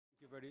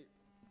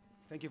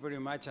thank you very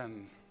much,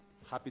 and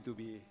happy to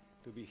be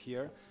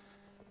here,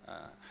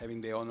 having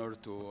the honor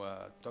to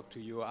talk to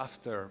you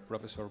after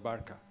Professor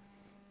Barca.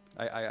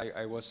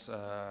 I was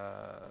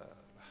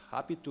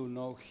happy to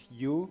know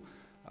you,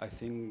 I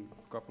think,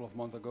 a couple of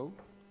months ago,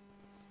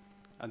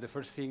 and the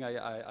first thing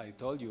I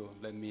told you,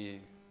 let me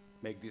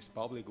make this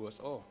public, was,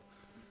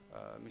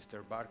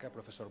 Mr. Barca,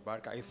 Professor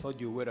Barca, I thought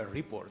you were a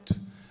report,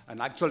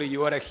 and actually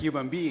you are a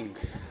human being.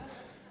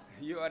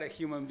 You are a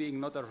human being,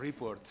 not a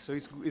report. So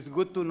it's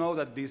good to know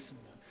that these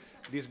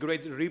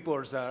great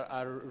reports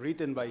are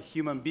written by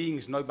human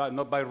beings, not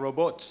by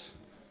robots.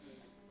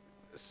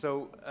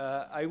 So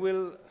I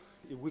will,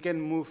 if we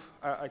can move,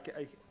 I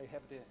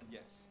have the,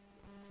 yes.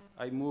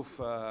 I move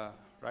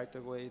right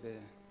away the,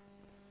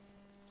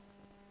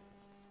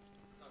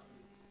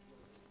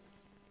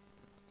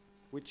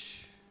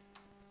 which?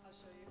 I'll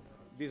show you.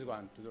 This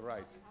one, to the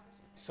right.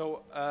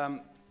 So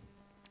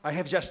I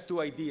have just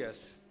two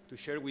ideas to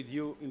share with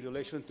you in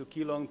relation to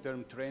key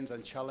long-term trends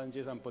and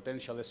challenges and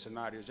potential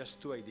scenarios, just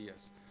two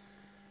ideas.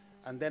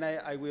 And then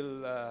I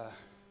will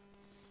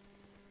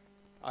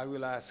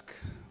ask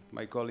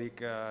my colleague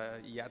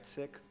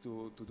Jacek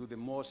to do the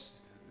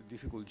most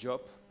difficult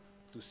job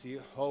to see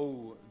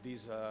how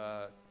these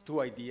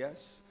two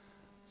ideas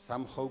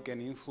somehow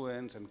can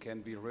influence and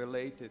can be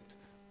related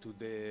to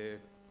the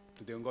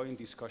ongoing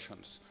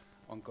discussions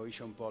on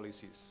cohesion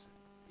policies,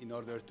 in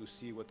order to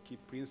see what key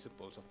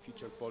principles of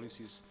future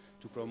policies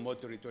to promote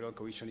territorial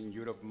cohesion in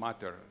Europe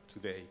matter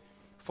today,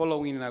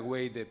 following in a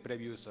way the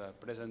previous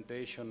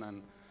presentation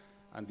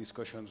and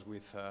discussions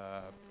with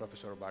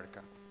Professor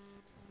Barca.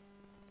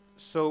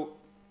 So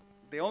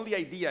the only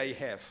idea I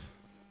have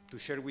to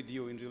share with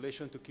you in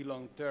relation to key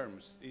long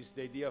terms is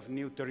the idea of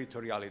new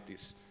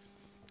territorialities.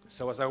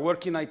 So as a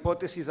working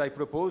hypothesis, I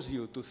propose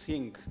you to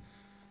think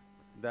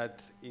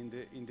that in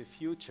the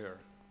future,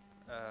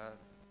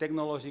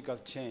 technological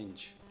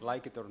change,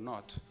 like it or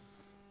not,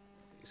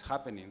 is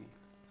happening,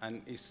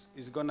 and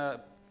is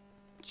gonna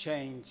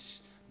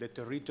change the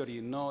territory,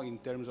 not in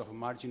terms of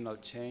marginal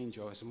change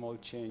or small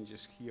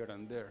changes here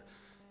and there.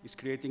 It's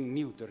creating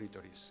new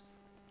territories,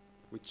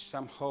 which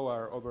somehow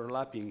are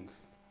overlapping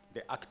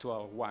the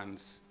actual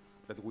ones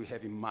that we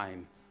have in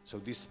mind. So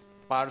these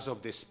parts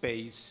of the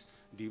space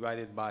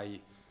divided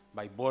by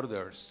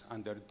borders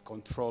under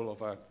control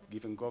of a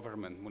given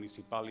government,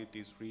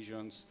 municipalities,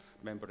 regions,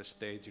 member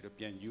states,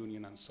 European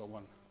Union, and so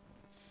on.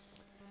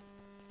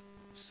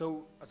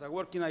 So as a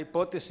working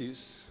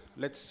hypothesis,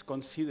 let's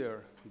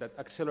consider that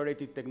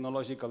accelerated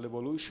technological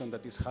evolution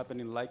that is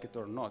happening, like it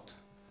or not,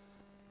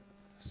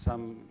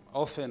 some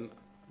often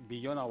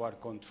beyond our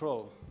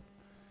control,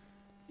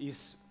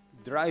 is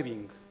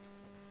driving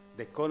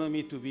the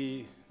economy to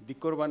be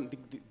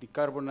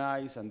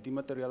decarbonized and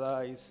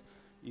dematerialized,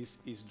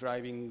 is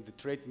driving the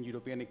trade in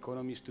European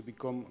economies to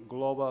become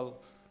global.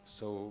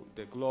 So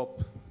the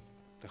globe,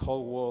 the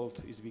whole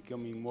world, is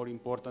becoming more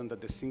important than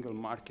the single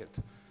market.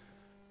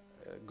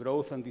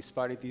 Growth and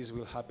disparities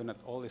will happen at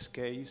all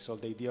scales, so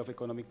the idea of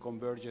economic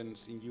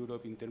convergence in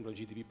Europe in terms of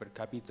GDP per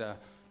capita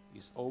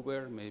is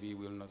over. Maybe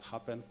will not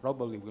happen,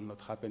 probably will not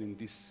happen in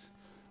this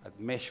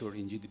measure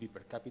in GDP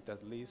per capita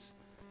at least.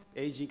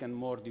 Aging and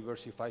more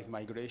diversified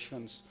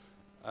migrations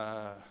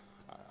are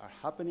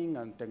happening,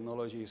 and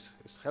technology is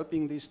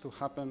helping this to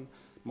happen,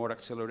 more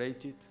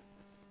accelerated,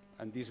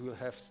 and this will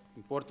have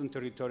important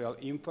territorial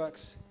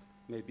impacts.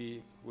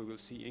 Maybe we will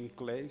see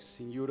enclaves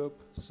in Europe,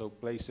 so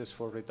places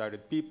for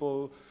retired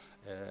people,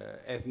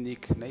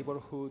 ethnic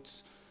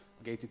neighborhoods,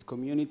 gated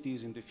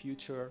communities in the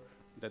future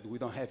that we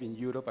don't have in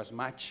Europe as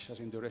much as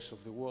in the rest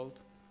of the world,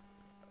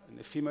 and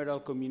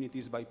ephemeral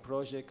communities by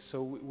projects.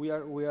 So we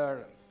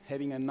are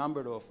having a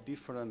number of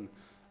different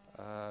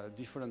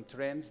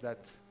trends that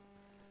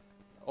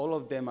all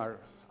of them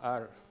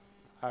are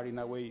in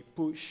a way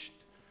pushed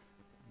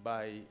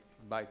by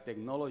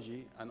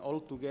technology, and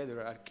all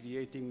together are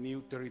creating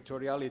new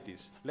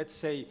territorialities. Let's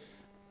say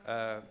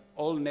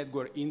all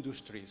network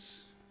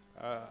industries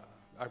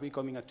are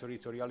becoming a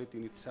territoriality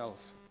in itself,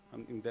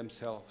 in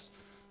themselves.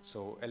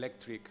 So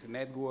electric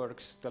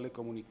networks,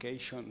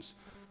 telecommunications,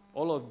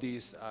 all of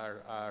these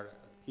are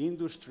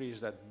industries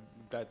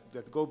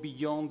that go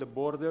beyond the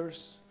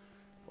borders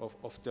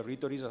of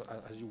territories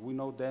as we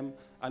know them,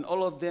 and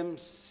all of them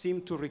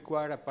seem to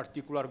require a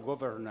particular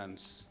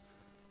governance,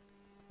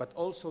 but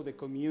also the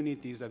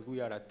communities that we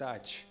are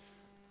attached.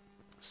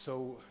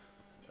 So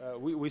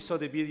we saw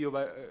the video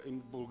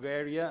in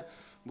Bulgaria.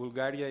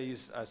 Bulgaria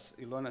is, as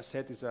Ilona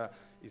said, is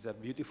a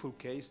beautiful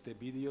case. The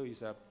video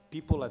is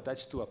people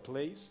attached to a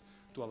place,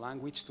 to a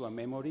language, to a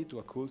memory, to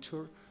a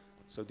culture.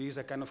 So this is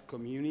a kind of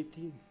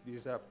community.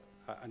 This is a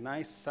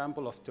nice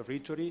sample of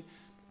territory.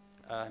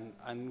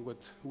 And what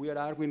we are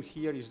arguing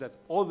here is that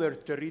other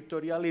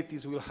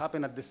territorialities will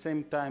happen at the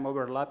same time,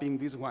 overlapping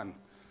this one.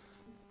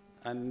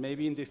 And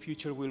maybe in the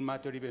future will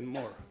matter even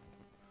more,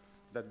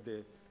 that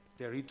the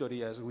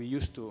territory as we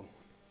used to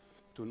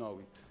know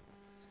it.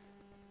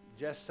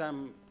 Just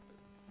some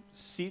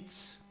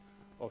seeds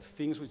of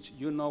things which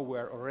you know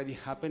were already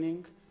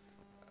happening.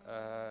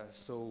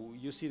 So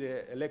you see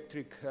the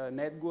electric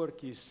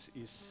network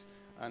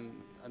and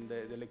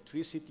the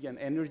electricity and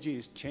energy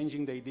is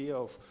changing the idea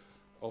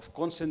of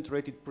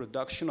concentrated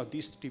production or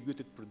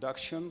distributed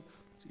production.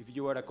 If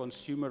you are a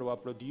consumer or a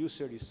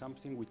producer, is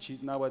something which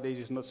nowadays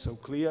is not so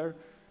clear.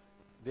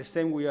 The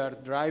same we are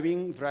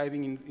driving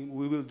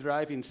we will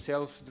drive in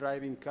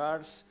self-driving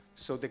cars.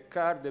 So the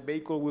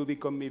vehicle will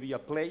become maybe a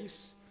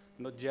place,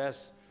 not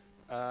just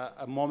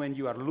a moment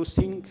you are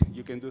losing.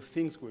 You can do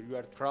things where you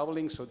are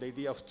traveling, so the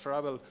idea of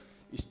travel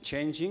is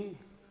changing.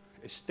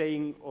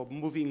 Staying or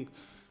moving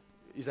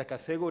is a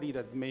category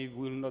that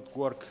will not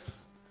work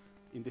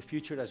in the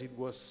future as it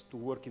was to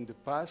work in the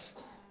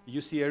past.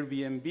 You see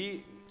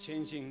Airbnb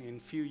changing in a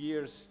few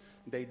years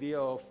the idea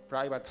of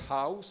private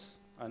house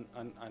and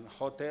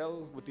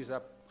hotel. What is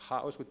a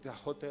house, what is a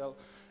hotel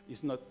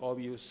is not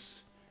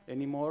obvious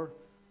anymore.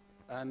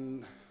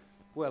 And,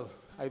 well,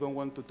 I don't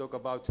want to talk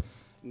about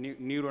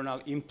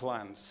neuronal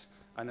implants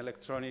and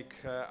electronic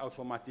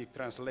automatic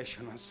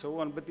translation and so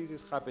on, but this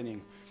is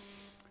happening.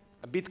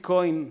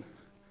 Bitcoin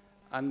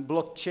and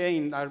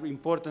blockchain are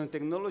important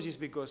technologies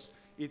because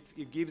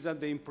it gives us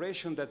the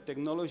impression that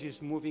technology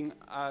is moving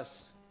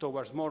us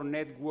towards more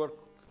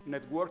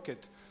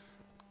networked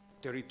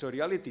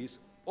territorialities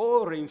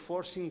or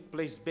reinforcing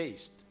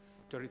place-based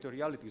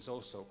territorialities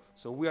also.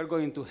 So we are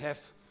going to have,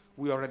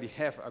 we already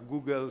have a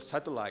Google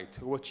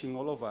satellite watching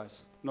all of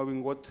us,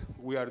 knowing what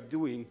we are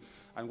doing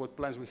and what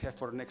plans we have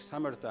for next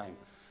summertime.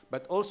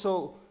 But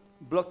also,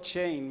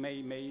 blockchain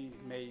may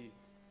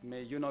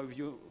you know, if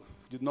you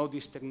know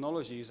this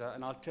technology is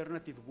an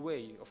alternative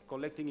way of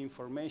collecting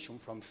information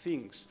from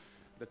things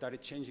that are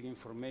exchanging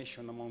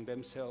information among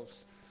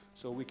themselves.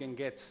 So we can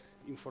get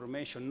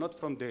information not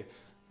from the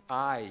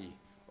eye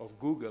of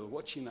Google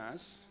watching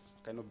us,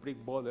 kind of big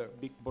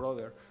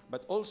brother,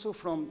 but also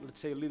from, let's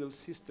say, little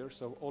sisters,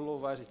 so all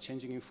of us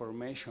exchanging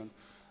information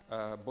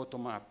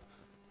bottom up.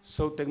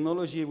 So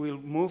technology will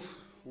move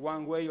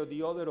one way or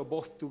the other or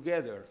both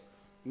together.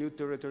 New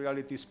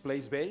territorialities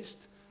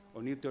place-based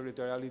or new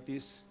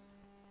territorialities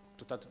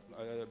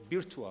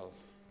virtual,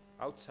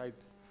 outside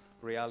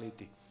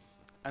reality.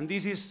 And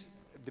this is,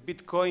 the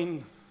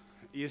Bitcoin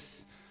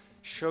is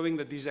showing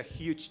that this is a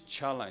huge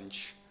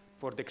challenge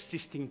for the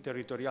existing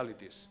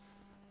territorialities.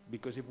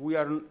 Because if we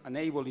are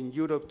unable in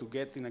Europe to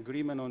get an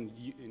agreement on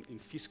in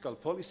fiscal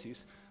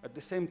policies, at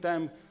the same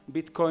time,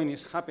 Bitcoin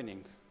is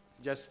happening.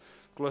 Just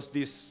close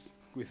this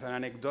with an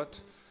anecdote.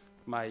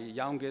 My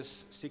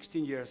youngest,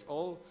 16 years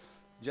old,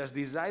 just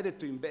decided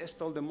to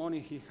invest all the money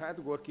he had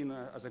working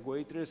as a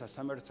waitress at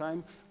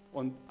summertime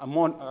on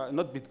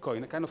not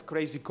Bitcoin, a kind of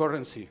crazy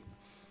currency.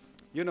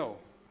 You know,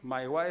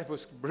 my wife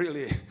was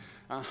really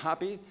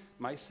unhappy,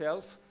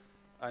 myself,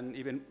 and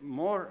even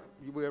more,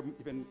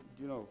 you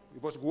know,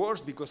 it was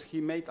worse because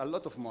he made a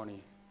lot of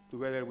money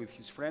together with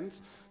his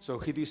friends. So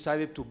he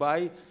decided to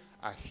buy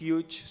a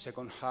huge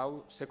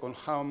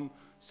second-hand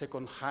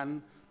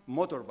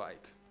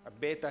motorbike, a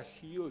Beta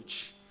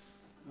huge,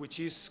 which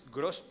is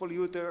gross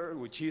polluter,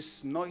 which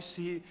is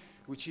noisy,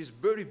 which is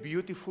very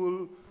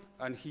beautiful,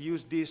 and he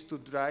used this to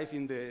drive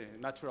in the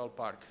natural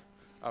park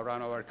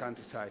around our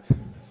countryside.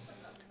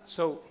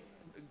 So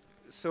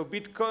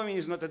Bitcoin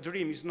is not a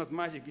dream, it's not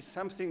magic, it's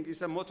something,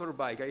 it's a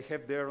motorbike I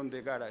have there on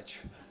the garage.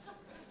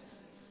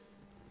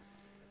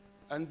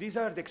 And these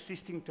are the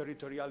existing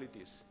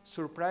territorialities.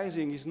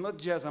 Surprising is not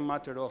just a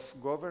matter of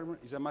government,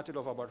 it's a matter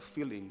of our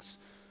feelings.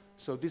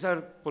 So these are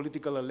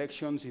political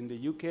elections in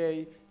the UK,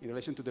 in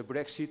relation to the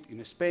Brexit,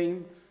 in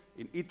Spain,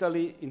 in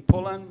Italy, in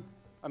Poland.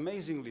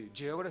 Amazingly,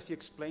 geography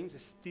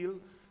explains still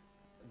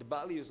the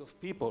values of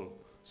people.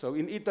 So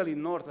in Italy,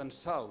 north and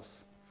south,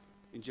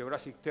 in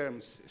geographic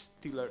terms,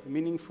 still are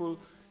meaningful.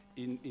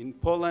 In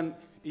Poland,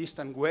 east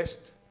and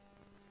west,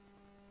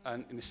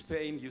 and in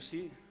Spain, you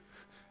see,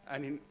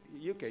 and in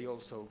UK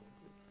also.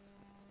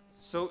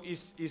 So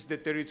is the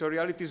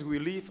territorialities we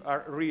live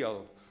are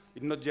real.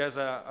 It's not just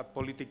a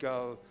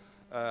political,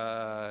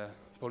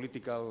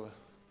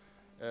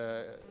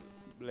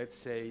 let's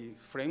say,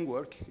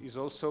 framework. It's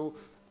also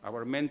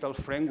our mental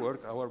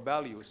framework, our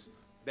values.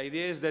 The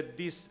idea is that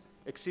these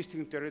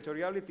existing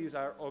territorialities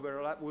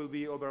will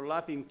be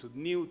overlapping to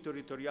new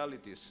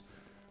territorialities.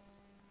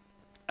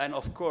 And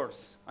of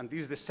course, and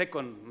this is the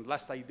second and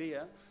last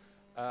idea,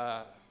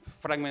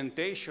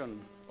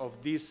 fragmentation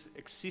of these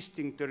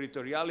existing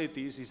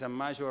territorialities is a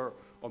major,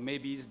 or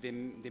maybe is the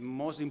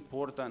most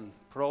important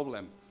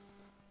problem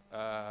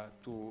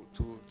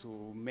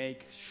to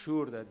make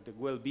sure that the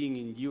well-being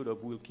in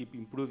Europe will keep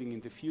improving in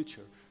the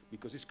future,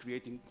 because it's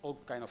creating all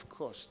kind of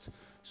cost.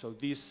 So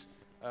this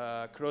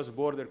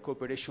cross-border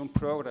cooperation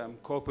program,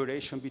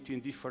 cooperation between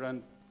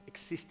different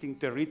existing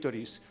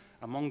territories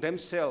among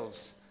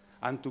themselves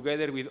and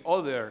together with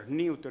other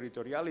new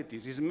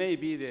territorialities is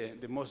maybe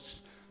the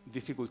most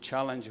difficult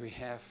challenge we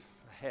have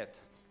ahead.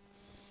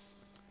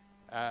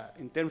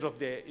 In terms of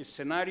the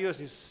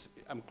scenarios,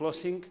 I'm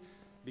closing,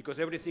 because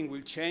everything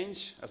will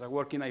change as a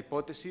working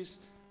hypothesis.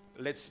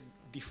 Let's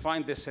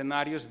define the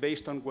scenarios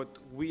based on what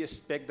we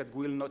expect that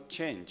will not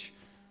change.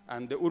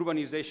 And the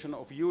urbanization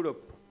of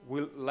Europe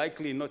will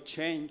likely not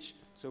change,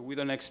 so we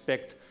don't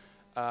expect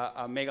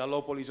a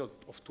megalopolis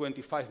of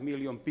 25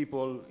 million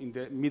people in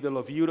the middle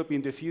of Europe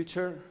in the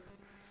future.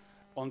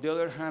 On the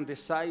other hand, the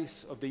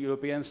size of the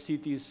European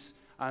cities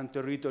and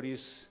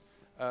territories,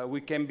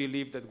 we can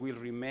believe that will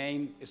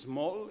remain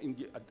small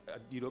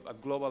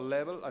at global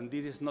level, and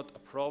this is not a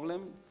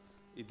problem.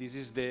 This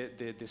is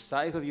the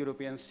size of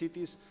European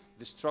cities,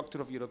 the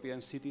structure of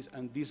European cities,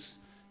 and this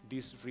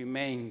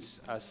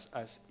remains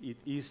as it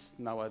is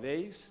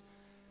nowadays.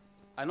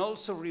 And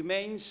also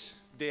remains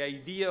the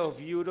idea of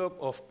Europe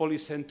of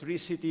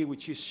polycentricity,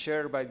 which is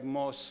shared by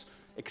most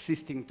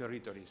existing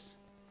territories.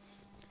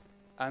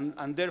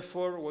 And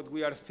therefore, what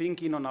we are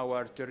thinking on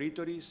our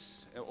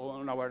territories,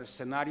 on our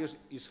scenarios,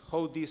 is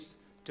how these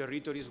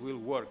territories will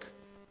work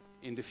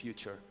in the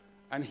future.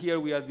 And here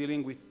we are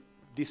dealing with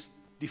this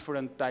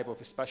different type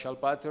of spatial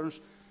patterns,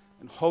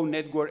 and how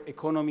network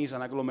economies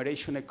and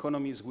agglomeration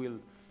economies will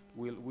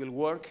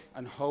work,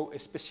 and how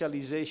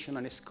specialization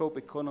and scope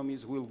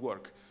economies will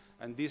work.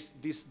 And this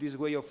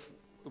way of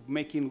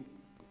making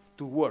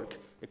to work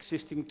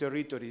existing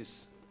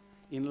territories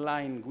in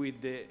line with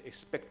the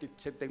expected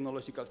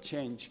technological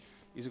change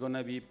is going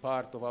to be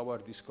part of our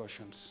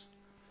discussions.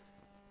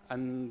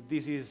 And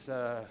this is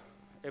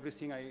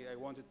everything I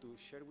wanted to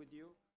share with you.